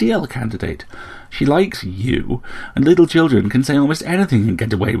be an ideal candidate. She likes you, and little children can say almost anything and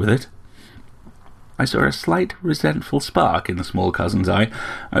get away with it." I saw a slight resentful spark in the small cousin's eye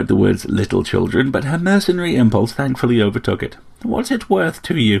at the words "little children," but her mercenary impulse thankfully overtook it. "What's it worth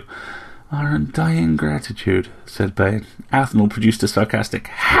to you?" "Our undying gratitude," said Bacon. Athnal produced a sarcastic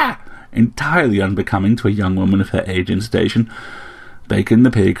 "Ha!" entirely unbecoming to a young woman of her age and station. Bacon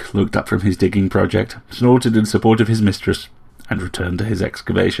the pig looked up from his digging project, snorted in support of his mistress, and returned to his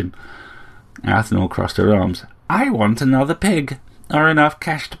excavation. Athnal crossed her arms. "I want another pig, or enough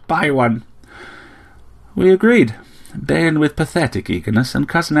cash to buy one." We agreed, Bacon with pathetic eagerness, and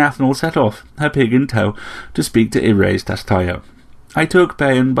Cousin Athnal set off, her pig in tow, to speak to Erased Tastayo. I took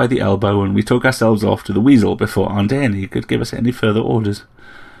Bacon by the elbow, and we took ourselves off to the Weasel before Aunt Annie could give us any further orders.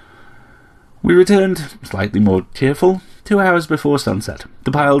 We returned, slightly more cheerful, 2 hours before sunset.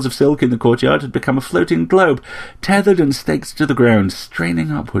 The piles of silk in the courtyard had become a floating globe, tethered and staked to the ground,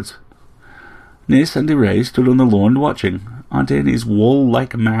 straining upwards. Nis and Erase stood on the lawn watching, Aunt Annie's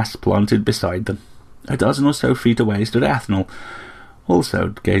wall-like mass planted beside them. A dozen or so feet away stood Athnal,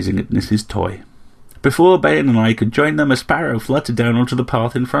 also gazing at Nis's toy. Before Bacon and I could join them, a sparrow fluttered down onto the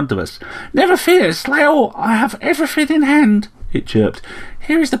path in front of us. "Never fear, Slayo, I have everything in hand," it chirped.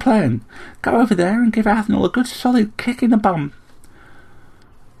 "Here is the plan. Go over there and give Athnal a good solid kick in the bum."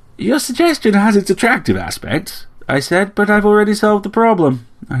 "Your suggestion has its attractive aspects," I said, "but I've already solved the problem."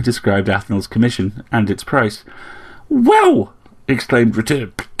 I described Athnal's commission and its price. "Well," exclaimed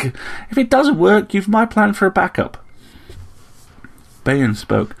Return, "if it doesn't work, you've my plan for a backup." Bacon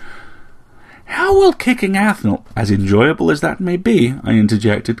spoke. "How will kicking Athnal, as enjoyable as that may be," I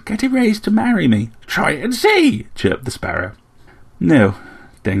interjected, "get Erase to marry me?" "Try it and see," chirped the sparrow. "No,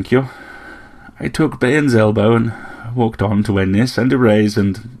 thank you." I took Bacon's elbow and walked on to where Nis and Erase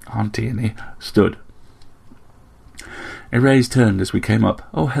and Aunt Annie stood. Erase turned as we came up.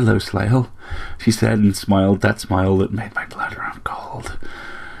 "Oh, hello, Slayle," she said, and smiled that smile that made my blood run cold.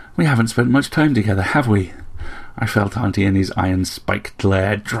 "We haven't spent much time together, have we?" I felt Aunt Annie's iron-spiked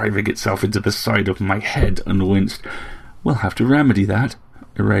glare driving itself into the side of my head and winced. "We'll have to remedy that,"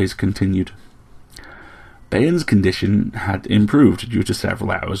 Erase continued. Bacon's condition had improved due to several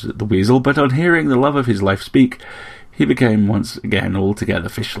hours at the Weasel, but on hearing the love of his life speak, he became once again altogether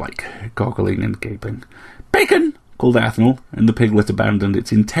fish-like, goggling and gaping. "Bacon!" called Athnal, and the piglet abandoned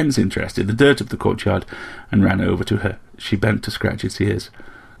its intense interest in the dirt of the courtyard and ran over to her. She bent to scratch its ears.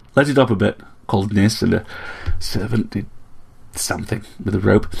 "Let it up a bit," called Nis, and a servant did something with a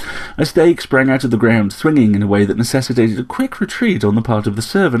rope. A stake sprang out of the ground, swinging in a way that necessitated a quick retreat on the part of the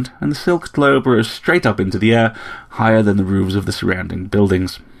servant, and the silk globe rose straight up into the air, higher than the roofs of the surrounding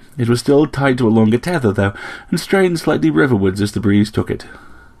buildings. It was still tied to a longer tether, though, and strained slightly riverwards as the breeze took it.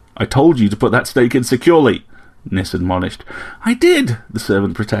 "I told you to put that stake in securely," Nis admonished. "I did," the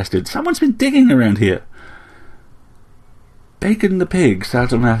servant protested. "Someone's been digging around here." Bacon the pig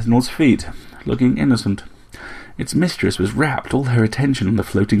sat on Athel's feet, looking innocent. Its mistress was rapt, all her attention on the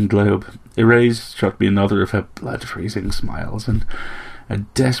floating globe. Erase shot me another of her blood-freezing smiles, and a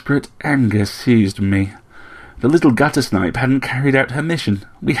desperate anger seized me. The little gutter snipe hadn't carried out her mission.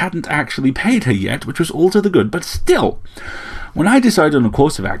 We hadn't actually paid her yet, which was all to the good, but still. When I decided on a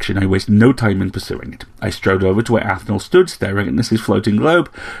course of action, I wasted no time in pursuing it. I strode over to where Athel stood, staring at Mrs. Floating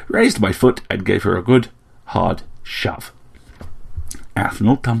Globe, raised my foot, and gave her a good, hard shove.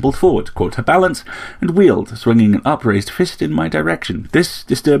 Athel tumbled forward, caught her balance, and wheeled, swinging an upraised fist in my direction. This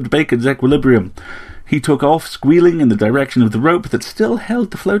disturbed Bacon's equilibrium. He took off, squealing in the direction of the rope that still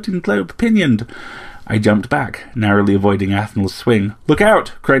held the floating globe pinioned. I jumped back, narrowly avoiding Athel's swing. "Look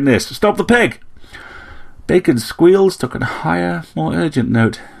out!" cried Nis. "Stop the pig!" Bacon's squeals took a higher, more urgent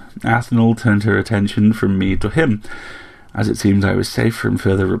note. Athel turned her attention from me to him. As it seemed I was safe from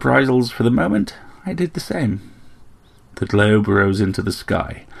further reprisals for the moment, I did the same. The globe rose into the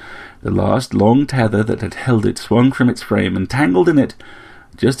sky. The last long tether that had held it swung from its frame, and tangled in it,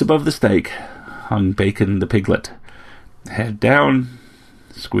 just above the stake, hung Bacon the piglet. Head down,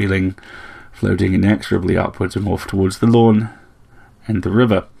 squealing, floating inexorably upwards and off towards the lawn and the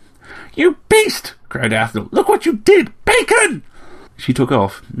river. "You beast!" cried Athel. "Look what you did! Bacon!" She took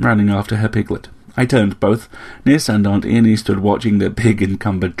off, running after her piglet. I turned. Both Nis and Aunt Annie stood watching the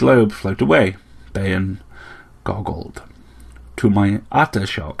pig-encumbered globe float away. Bacon goggled. To my utter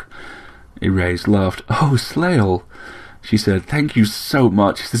shock, Erase laughed. "Oh, Slail," she said, "thank you so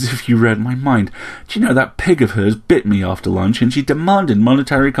much. It's as if you read my mind. Do you know that pig of hers bit me after lunch, and she demanded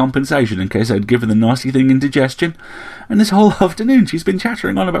monetary compensation in case I'd given the nasty thing indigestion? And this whole afternoon she's been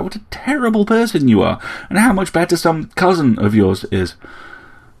chattering on about what a terrible person you are, and how much better some cousin of yours is."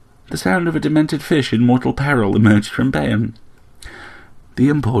 The sound of a demented fish in mortal peril emerged from Bacon. The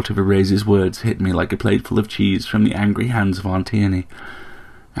import of Erase's words hit me like a plateful of cheese from the angry hands of Aunt Annie.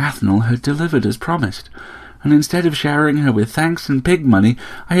 Athel had delivered as promised, and instead of showering her with thanks and pig money,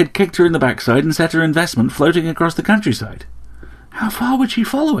 I had kicked her in the backside and set her investment floating across the countryside. How far would she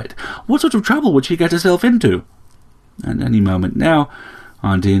follow it? What sort of trouble would she get herself into? At any moment now,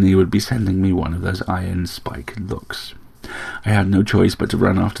 Aunt Annie would be sending me one of those iron-spiked looks. I had no choice but to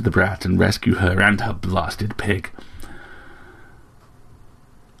run after the brat and rescue her and her blasted pig.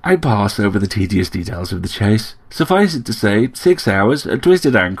 I pass over the tedious details of the chase. Suffice it to say, 6 hours, a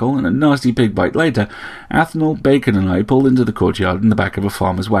twisted ankle, and a nasty pig bite later, Athel, Bacon, and I pulled into the courtyard in the back of a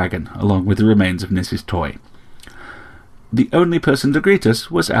farmer's wagon, along with the remains of Nis's toy. The only person to greet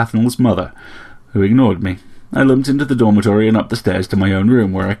us was Athel's mother, who ignored me. I limped into the dormitory and up the stairs to my own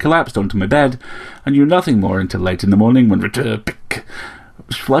room, where I collapsed onto my bed, and knew nothing more until late in the morning when Pick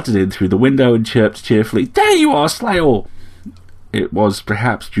fluttered in through the window and chirped cheerfully, "There you are, Slail!" It was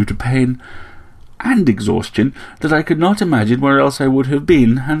perhaps due to pain and exhaustion that I could not imagine where else I would have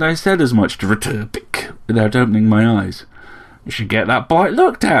been, and I said as much to Pick without opening my eyes. "You should get that bite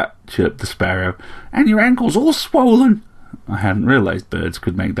looked at," chirped the sparrow, "and your ankle's all swollen." I hadn't realised birds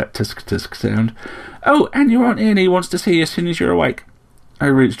could make that tisk-tisk sound. "Oh, and your Aunt Annie wants to see you as soon as you're awake." I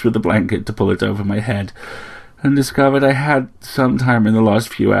reached for the blanket to pull it over my head, and discovered I had, sometime in the last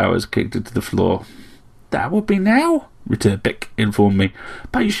few hours, kicked it to the floor. "That would be now," Pick informed me,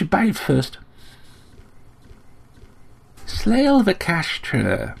 "but you should bathe first." "Slail the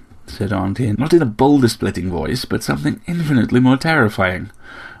cashtre," said Aunt Annie, not in a boulder-splitting voice, but something infinitely more terrifying,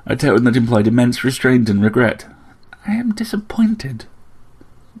 a tone that implied immense restraint and regret. "I am disappointed."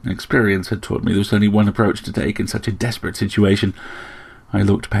 Experience had taught me there was only one approach to take in such a desperate situation. I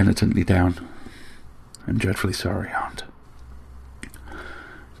looked penitently down. "I'm dreadfully sorry, Aunt."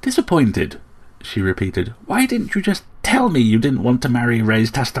 "Disappointed," she repeated. "Why didn't you just tell me you didn't want to marry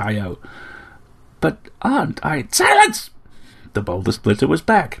Ray's Tastayo?" "But, Aunt, Silence!" The boulder splitter was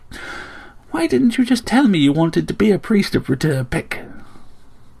back. "Why didn't you just tell me you wanted to be a priest of Pick?"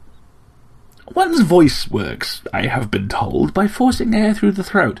 "One's voice works, I have been told, by forcing air through the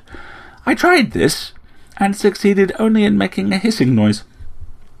throat. I tried this, and succeeded only in making a hissing noise."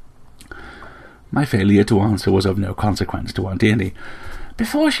 My failure to answer was of no consequence to Aunt Annie.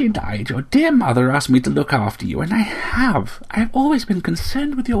 "Before she died, your dear mother asked me to look after you, and I have. I have always been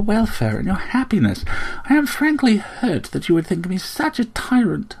concerned with your welfare and your happiness. I am frankly hurt that you would think me such a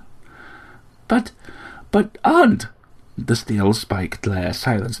tyrant." But, Aunt!" The steel-spiked glare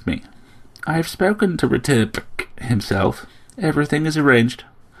silenced me. "I have spoken to Pick himself. Everything is arranged.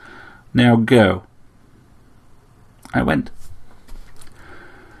 Now go." I went.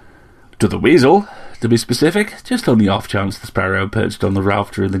 To the Weasel, to be specific, just on the off chance the sparrow perched on the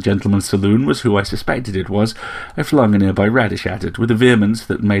rafter in the gentleman's saloon was who I suspected it was. I flung a nearby radish at it with a vehemence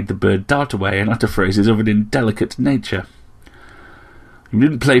that made the bird dart away and utter phrases of an indelicate nature. You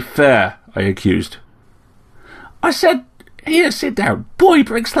didn't play fair, I accused. I said, here, sit down. Boy,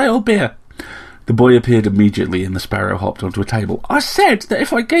 bring sleigh beer. The boy appeared immediately and the sparrow hopped onto a table. I said that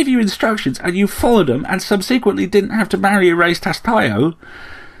if I gave you instructions and you followed them and subsequently didn't have to marry a raised Tastayo,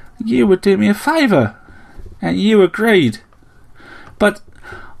 you would do me a favour. And you agreed. But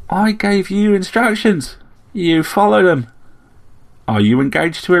I gave you instructions. You followed them. Are you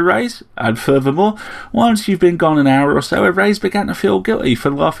engaged to Erase? And furthermore, once you've been gone an hour or so, Erase began to feel guilty for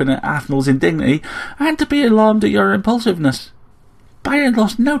laughing at Athnal's indignity and to be alarmed at your impulsiveness. Bayan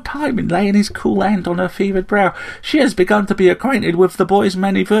lost no time in laying his cool hand on her fevered brow. She has begun to be acquainted with the boy's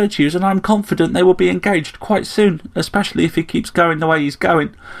many virtues, and I'm confident they will be engaged quite soon, especially if he keeps going the way he's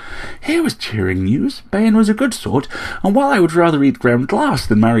going. Here was cheering news. Bayan was a good sort, and while I would rather eat ground glass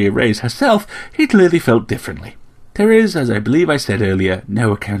than marry Erase herself, he clearly felt differently. There is, as I believe I said earlier,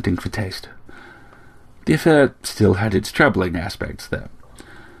 no accounting for taste. The affair still had its troubling aspects, though.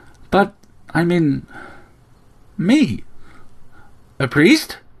 But, I mean, me? A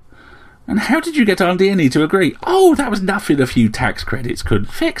priest? And how did you get Auntie Annie to agree? Oh, that was nothing a few tax credits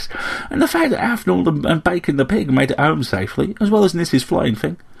couldn't fix. And the fact that Athnal and Bacon the pig made it home safely, as well as Niss's flying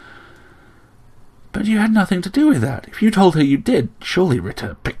thing. But you had nothing to do with that. If you told her you did, surely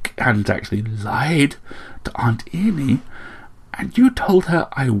Ritterpick hadn't actually lied to Aunt Annie. And you told her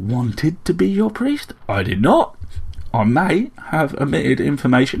I wanted to be your priest? I did not. I may have omitted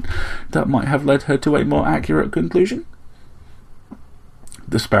information that might have led her to a more accurate conclusion.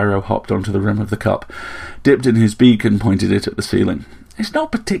 The sparrow hopped onto the rim of the cup, dipped in his beak and pointed it at the ceiling. It's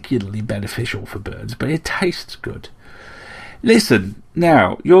not particularly beneficial for birds, but it tastes good. Listen,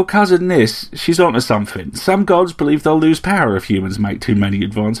 now, your cousin Nis, she's onto something. Some gods believe they'll lose power if humans make too many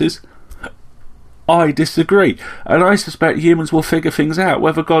advances. I disagree, and I suspect humans will figure things out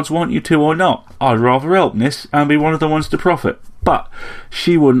whether gods want you to or not. I'd rather help Nis and be one of the ones to profit, but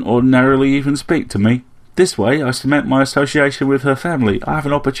she wouldn't ordinarily even speak to me. This way, I cement my association with her family. I have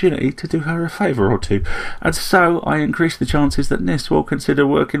an opportunity to do her a favour or two, and so I increase the chances that Nis will consider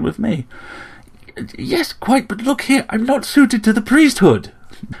working with me. Yes, quite, but look here, I'm not suited to the priesthood.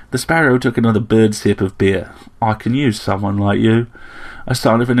 The sparrow took another bird sip of beer. I can use someone like you. A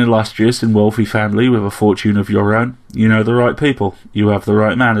son of an illustrious and wealthy family with a fortune of your own. You know the right people. You have the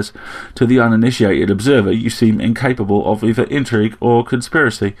right manners. To the uninitiated observer, you seem incapable of either intrigue or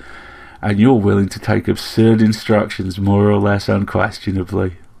conspiracy. And you're willing to take absurd instructions more or less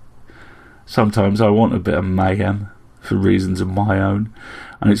unquestionably. Sometimes I want a bit of mayhem, for reasons of my own,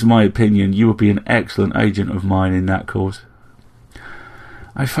 and it's my opinion you would be an excellent agent of mine in that cause.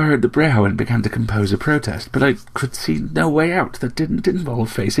 I furrowed the brow and began to compose a protest, but I could see no way out that didn't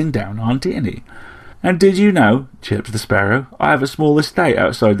involve facing down Aunt Annie. And did you know, chirped the sparrow, I have a small estate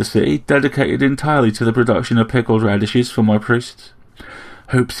outside the city, dedicated entirely to the production of pickled radishes for my priests?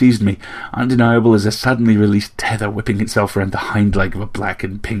 Hope seized me, undeniable as a suddenly released tether whipping itself round the hind leg of a black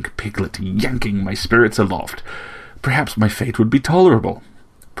and pink piglet, yanking my spirits aloft. Perhaps my fate would be tolerable.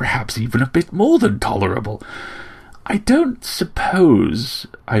 Perhaps even a bit more than tolerable. I don't suppose,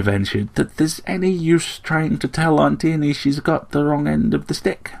 I ventured, that there's any use trying to tell Aunt Annie she's got the wrong end of the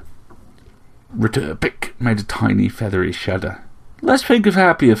stick. Ritterpick made a tiny feathery shudder. Let's think of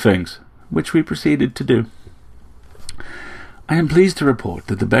happier things, which we proceeded to do. I am pleased to report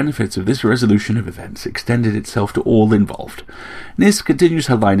that the benefits of this resolution of events extended itself to all involved. Nis continues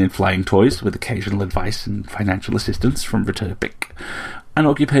her line in flying toys, with occasional advice and financial assistance from Ritterpick, an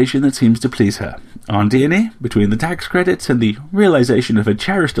occupation that seems to please her. Aunt Annie, between the tax credits and the realization of a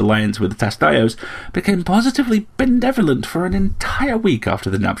cherished alliance with the Tastayos, became positively benevolent for an entire week after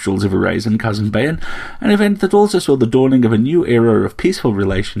the nuptials of Erase and Cousin Bayan, an event that also saw the dawning of a new era of peaceful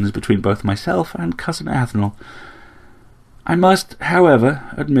relations between both myself and Cousin Athnal. I must, however,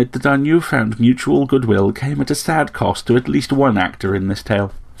 admit that our newfound mutual goodwill came at a sad cost to at least one actor in this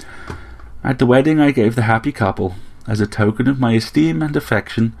tale. At the wedding I gave the happy couple, as a token of my esteem and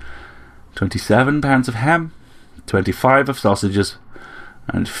affection, 27 pounds of ham, 25 of sausages,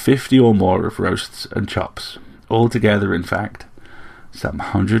 and 50 or more of roasts and chops. Altogether, in fact, some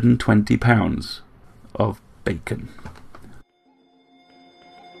 120 pounds of bacon.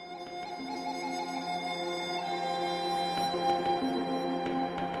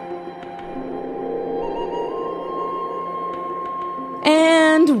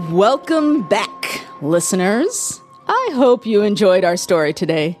 And welcome back, listeners. I hope you enjoyed our story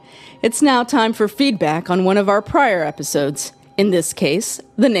today. It's now time for feedback on one of our prior episodes. In this case,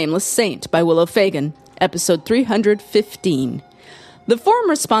 The Nameless Saint by Willow Fagan, episode 315. The forum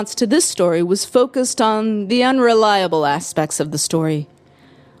response to this story was focused on the unreliable aspects of the story.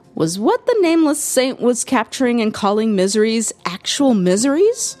 Was what the nameless saint was capturing and calling miseries actual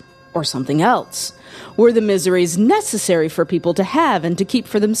miseries? Or something else? Were the miseries necessary for people to have and to keep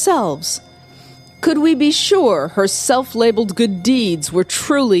for themselves? Could we be sure her self-labeled good deeds were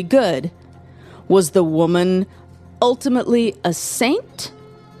truly good? Was the woman ultimately a saint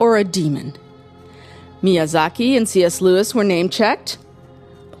or a demon? Miyazaki and C.S. Lewis were name-checked,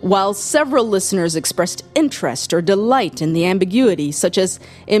 while several listeners expressed interest or delight in the ambiguity, such as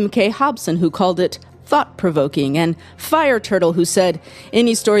M.K. Hobson, who called it thought-provoking, and Fire Turtle, who said,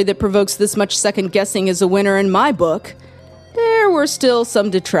 any story that provokes this much second-guessing is a winner in my book. There were still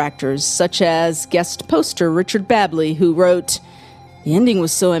some detractors, such as guest poster Richard Babley, who wrote, the ending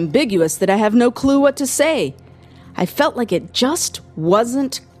was so ambiguous that I have no clue what to say. I felt like it just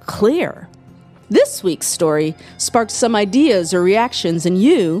wasn't clear. This week's story sparked some ideas or reactions in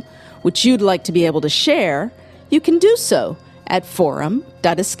you, which you'd like to be able to share. You can do so at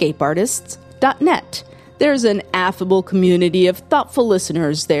forum.escapeartists.net. There's an affable community of thoughtful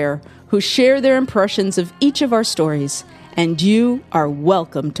listeners there who share their impressions of each of our stories, and you are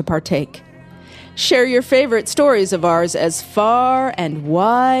welcome to partake. Share your favorite stories of ours as far and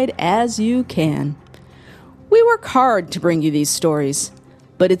wide as you can. We work hard to bring you these stories,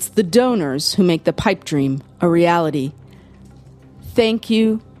 but it's the donors who make the pipe dream a reality. Thank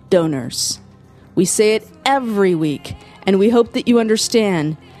you, donors. We say it every week, and we hope that you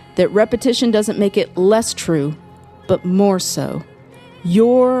understand that repetition doesn't make it less true, but more so.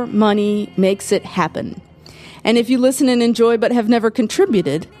 Your money makes it happen. And if you listen and enjoy but have never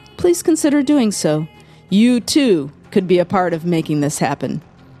contributed, please consider doing so. You, too, could be a part of making this happen.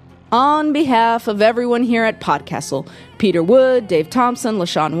 On behalf of everyone here at PodCastle, Peter Wood, Dave Thompson,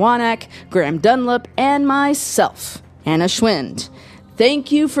 LaShawn Wanak, Graham Dunlap, and myself, Anna Schwind,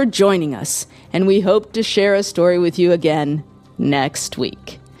 thank you for joining us, and we hope to share a story with you again next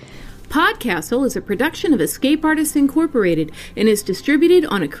week. PodCastle is a production of Escape Artists Incorporated and is distributed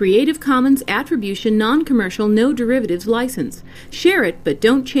on a Creative Commons Attribution Non-Commercial No Derivatives license. Share it, but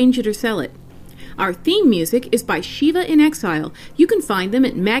don't change it or sell it. Our theme music is by Shiva in Exile. You can find them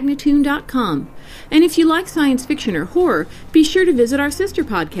at magnatune.com. And if you like science fiction or horror, be sure to visit our sister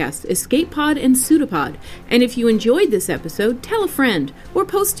podcasts, Escape Pod and Pseudopod. And if you enjoyed this episode, tell a friend, or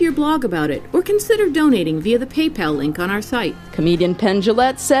post to your blog about it, or consider donating via the PayPal link on our site. Comedian Penn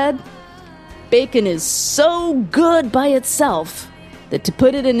Jillette said, bacon is so good by itself that to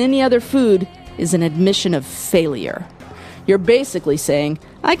put it in any other food is an admission of failure. You're basically saying,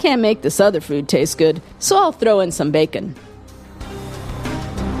 I can't make this other food taste good, so I'll throw in some bacon.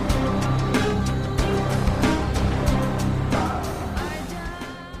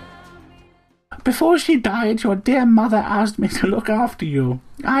 Before she died, your dear mother asked me to look after you.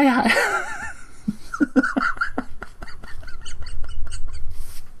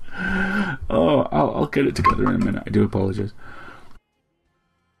 Oh, I'll get it together in a minute. I do apologize.